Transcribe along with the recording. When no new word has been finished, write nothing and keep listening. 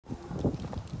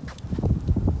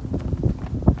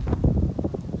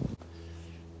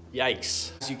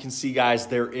Yikes. As you can see, guys,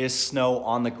 there is snow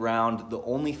on the ground. The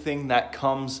only thing that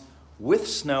comes with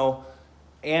snow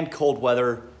and cold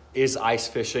weather is ice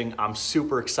fishing. I'm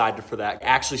super excited for that. I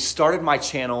actually started my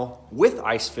channel with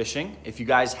ice fishing. If you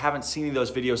guys haven't seen any of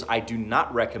those videos, I do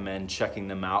not recommend checking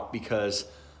them out because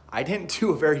I didn't do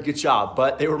a very good job,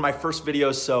 but they were my first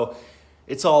videos, so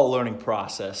it's all a learning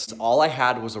process. All I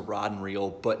had was a rod and reel,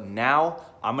 but now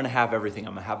I'm gonna have everything.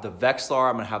 I'm gonna have the Vexlar,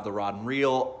 I'm gonna have the rod and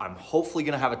reel, I'm hopefully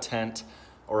gonna have a tent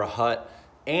or a hut,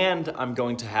 and I'm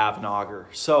going to have an auger.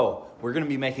 So we're gonna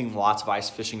be making lots of ice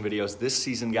fishing videos this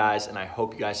season, guys, and I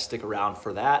hope you guys stick around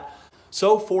for that.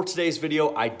 So for today's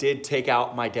video, I did take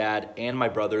out my dad and my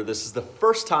brother. This is the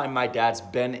first time my dad's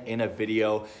been in a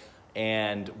video,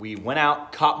 and we went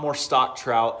out, caught more stock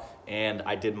trout, and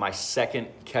I did my second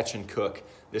catch and cook.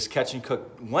 This catch and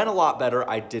cook went a lot better.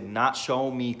 I did not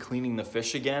show me cleaning the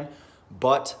fish again,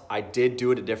 but I did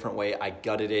do it a different way. I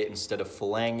gutted it instead of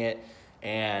filleting it.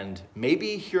 And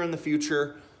maybe here in the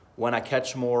future, when I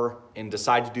catch more and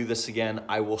decide to do this again,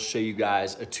 I will show you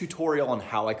guys a tutorial on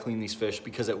how I clean these fish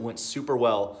because it went super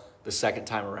well the second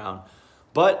time around.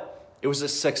 But it was a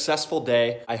successful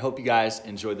day. I hope you guys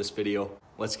enjoyed this video.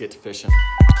 Let's get to fishing.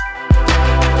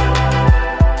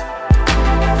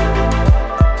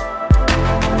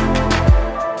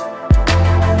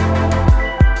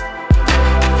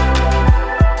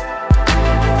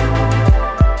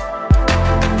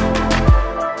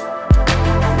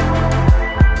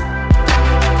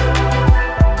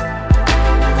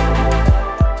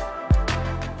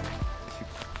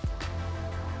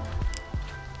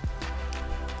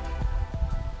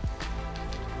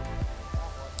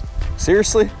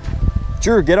 Seriously?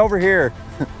 Drew, get over here.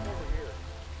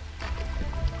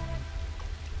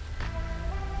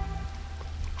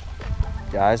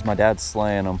 Guys, my dad's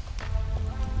slaying them.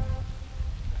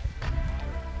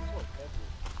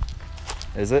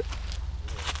 Is it?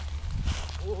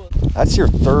 That's your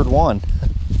third one.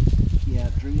 Yeah,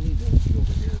 Drew, you need to be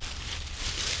over here.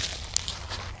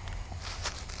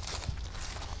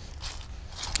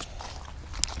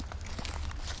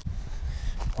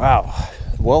 Wow.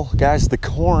 Well, guys, the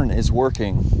corn is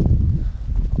working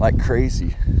like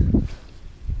crazy.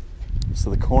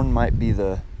 So the corn might be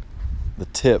the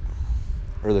tip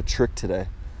or the trick today,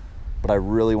 but I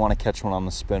really want to catch one on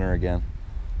the spinner again.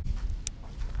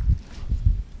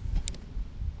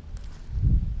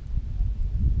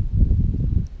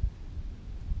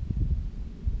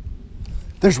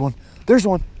 There's one, there's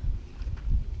one.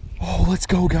 Oh, let's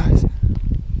go, guys.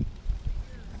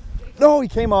 No, he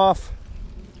came off.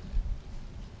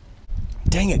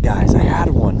 Dang it, guys, I had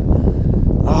one.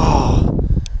 Oh,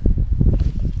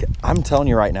 I'm telling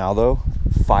you right now, though,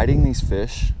 fighting these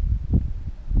fish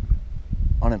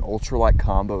on an ultralight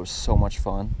combo is so much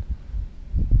fun.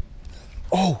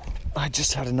 Oh, I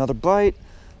just had another bite.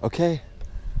 Okay,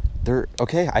 they're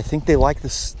okay. I think they like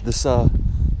this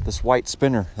white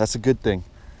spinner. That's a good thing.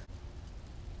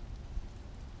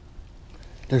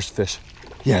 There's fish.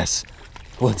 Yes,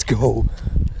 let's go.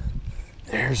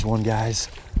 There's one, guys.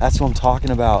 That's what I'm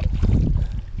talking about.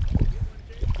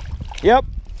 Yep.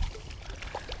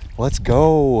 Let's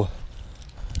go.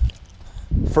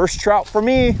 First trout for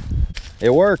me.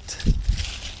 It worked.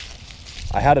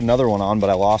 I had another one on,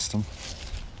 but I lost him.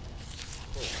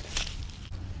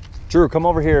 Drew, come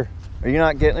over here. Are you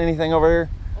not getting anything over here?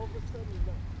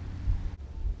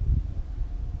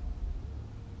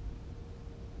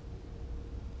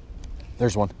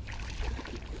 There's one.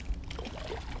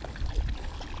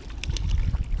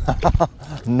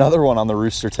 Another one on the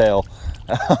rooster tail.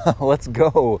 Let's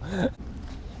go.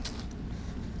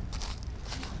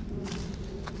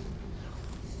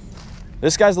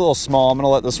 This guy's a little small. I'm gonna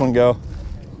let this one go.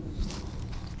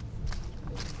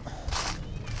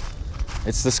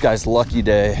 It's this guy's lucky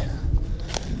day.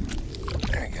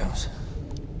 There he goes.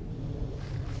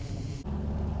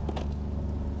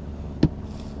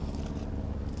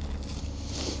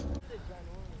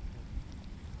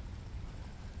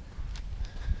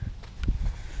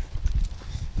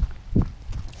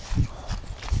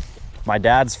 My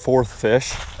dad's fourth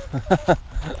fish.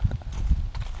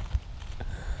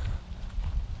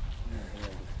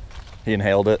 He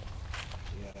inhaled it?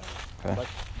 Yeah. Okay.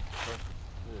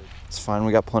 It's fine,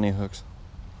 we got plenty of hooks.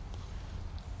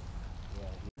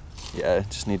 Yeah,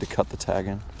 just need to cut the tag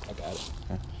in. I got it.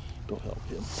 Okay. Go help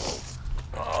him.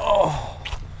 Oh.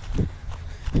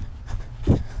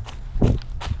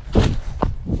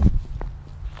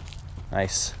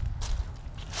 Nice.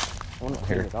 I want to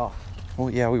Here. clear it off. Well,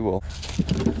 yeah, we will.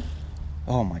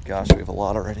 Oh my gosh, we have a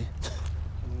lot already.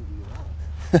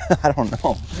 I don't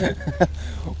know.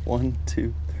 1, 2,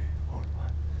 3, 4,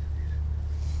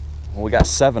 5. Well, we got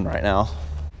 7 right now.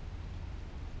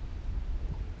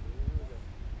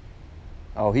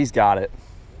 Oh, he's got it.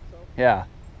 Yeah.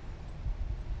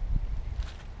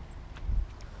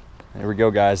 There we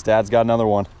go, guys. Dad's got another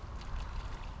one.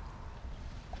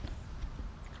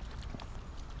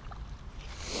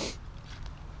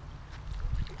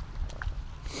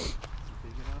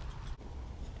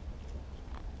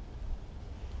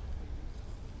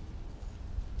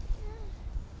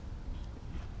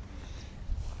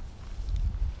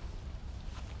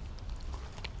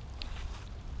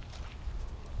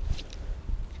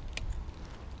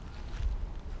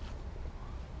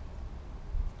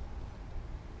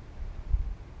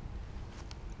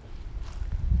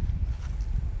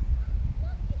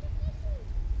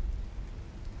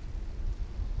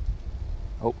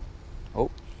 Oh, oh.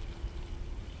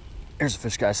 Here's a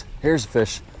fish, guys. Here's a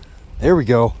fish. There we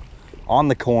go. On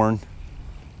the corn.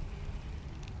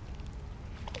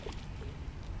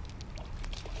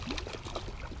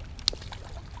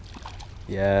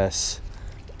 Yes.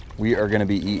 We are gonna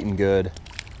be eating good.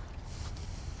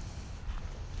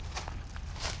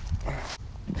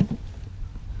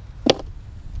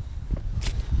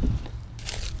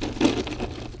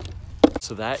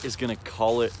 So that is gonna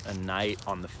call it a night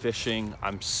on the fishing.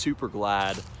 I'm super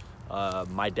glad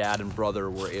my dad and brother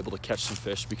were able to catch some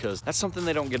fish because that's something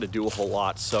they don't get to do a whole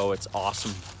lot. So it's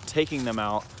awesome taking them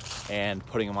out and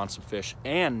putting them on some fish.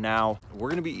 And now we're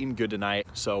gonna be eating good tonight.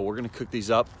 So we're gonna cook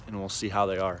these up and we'll see how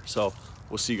they are. So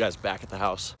we'll see you guys back at the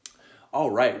house. All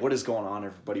right, what is going on,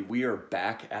 everybody? We are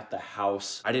back at the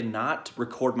house. I did not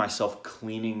record myself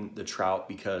cleaning the trout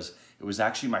because it was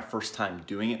actually my first time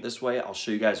doing it this way. I'll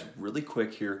show you guys really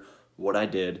quick here what I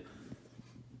did.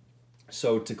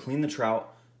 So to clean the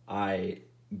trout, I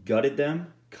gutted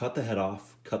them, cut the head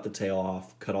off, cut the tail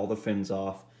off, cut all the fins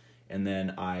off, and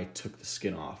then I took the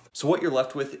skin off. So what you're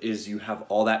left with is you have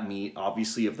all that meat,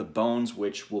 obviously of the bones,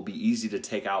 which will be easy to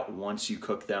take out once you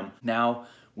cook them. Now,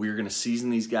 we're gonna season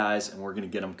these guys and we're gonna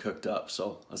get them cooked up.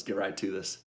 So let's get right to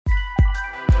this.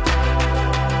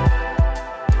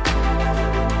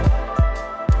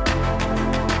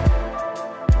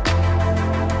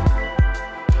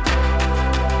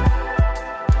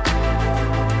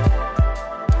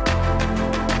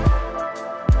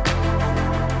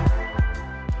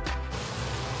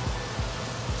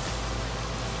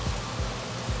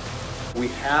 We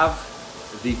have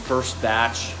the first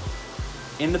batch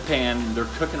in the pan. They're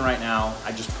cooking right now.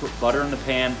 I just put butter in the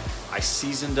pan, I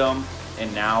seasoned them,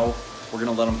 and now we're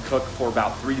gonna let them cook for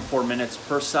about 3 to 4 minutes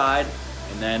per side,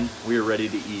 and then we are ready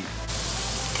to eat.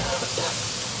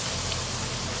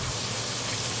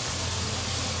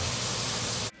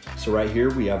 So right here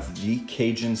we have the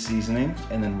Cajun seasoning,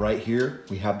 and then right here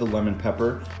we have the lemon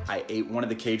pepper. I ate one of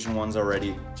the Cajun ones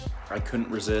already. I couldn't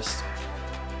resist.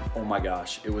 Oh my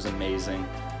gosh, it was amazing.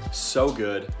 So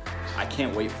good. I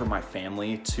can't wait for my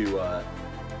family to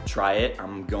try it.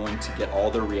 I'm going to get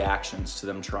all their reactions to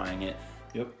them trying it.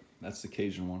 Yep, that's the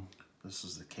Cajun one. This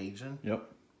is the Cajun?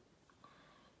 Yep.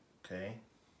 Okay.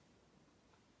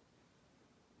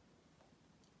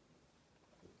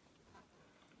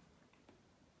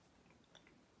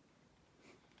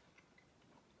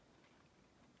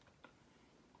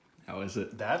 How is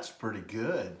it? That's pretty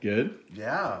good. Good?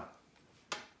 Yeah.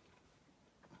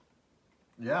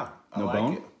 Yeah, No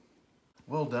bone? it.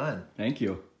 Well done. Thank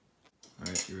you. All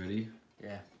right, you ready?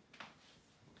 Yeah.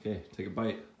 Okay, take a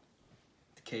bite.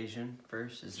 The Cajun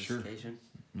first? Is this Sure. Cajun?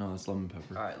 No, it's lemon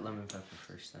pepper. Alright, lemon pepper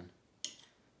first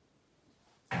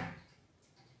then.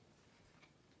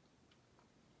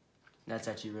 That's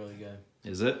actually really good.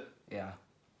 Is it? Yeah.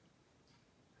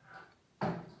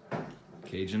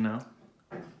 Cajun now?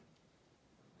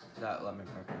 That lemon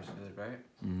pepper is good, right?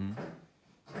 Mm-hmm.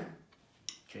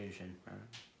 Cajun, right?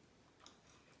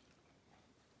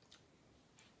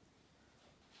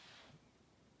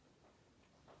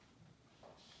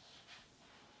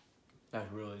 That's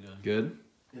really good. Good?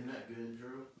 Isn't that good,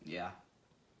 Drew? Yeah.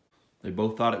 They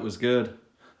both thought it was good.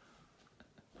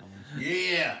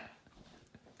 Yeah.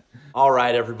 All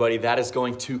right, everybody, that is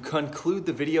going to conclude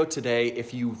the video today.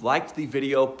 If you liked the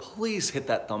video, please hit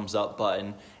that thumbs up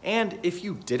button. And if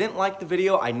you didn't like the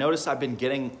video, I noticed I've been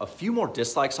getting a few more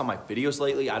dislikes on my videos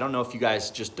lately. I don't know if you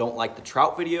guys just don't like the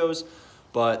trout videos,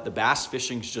 but the bass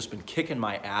fishing's just been kicking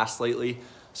my ass lately.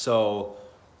 So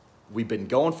we've been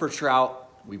going for trout.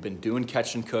 We've been doing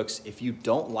catch and cooks. If you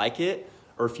don't like it,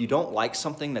 or if you don't like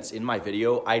something that's in my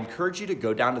video, I encourage you to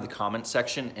go down to the comment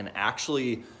section and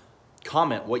actually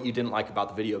comment what you didn't like about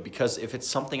the video, because if it's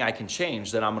something I can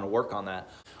change, then I'm gonna work on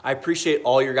that. I appreciate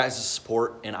all your guys'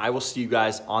 support, and I will see you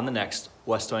guys on the next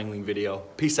West Angling video.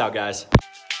 Peace out, guys.